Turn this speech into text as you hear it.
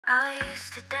I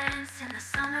used to dance in the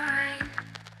summer rain.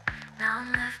 Now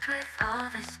I'm left with all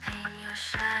this pain. Your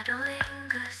shadow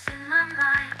lingers in my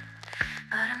mind,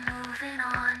 but I'm moving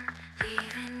on,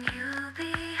 leaving you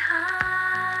behind.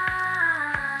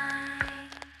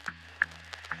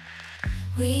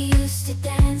 We used to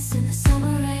dance in the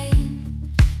summer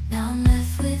rain. Now I'm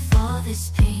left with all this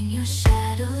pain. Your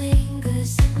shadow lingers